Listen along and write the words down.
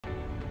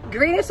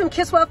Greetings from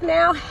Kiss Wealth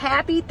Now.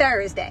 Happy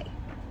Thursday.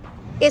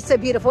 It's a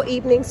beautiful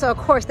evening, so of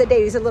course the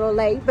day is a little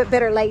late, but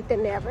better late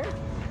than never.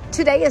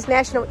 Today is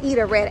National Eat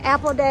a Red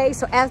Apple Day,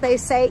 so as they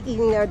say, don't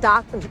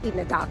eat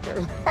a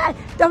doctor.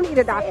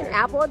 An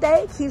apple a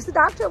day keeps the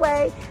doctor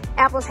away.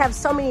 Apples have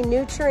so many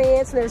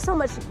nutrients, and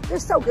they're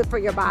so good for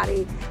your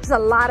body. There's a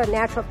lot of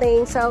natural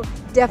things, so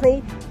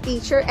definitely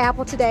eat your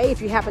apple today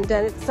if you haven't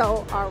done it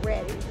so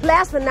already.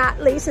 Last but not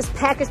least is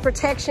Package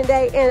Protection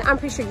Day, and I'm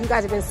pretty sure you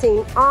guys have been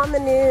seeing on the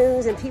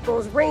news and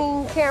people's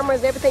Ring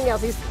cameras and everything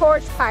else, these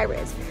Porch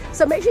Pirates.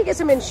 So make sure you get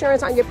some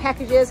insurance on your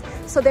packages,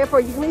 so therefore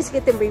you can at least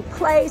get them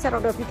replaced. I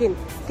don't know if you can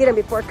get them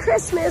before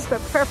Christmas, but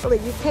preferably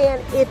you can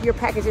if your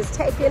package is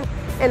taken.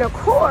 And of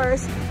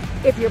course,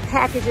 if your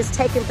package is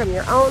taken from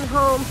your own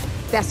home,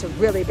 that's a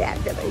really bad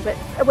feeling.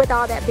 But with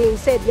all that being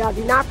said, y'all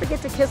do not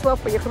forget to Kiss Well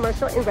for your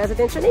commercial and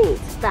residential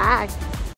needs. Bye.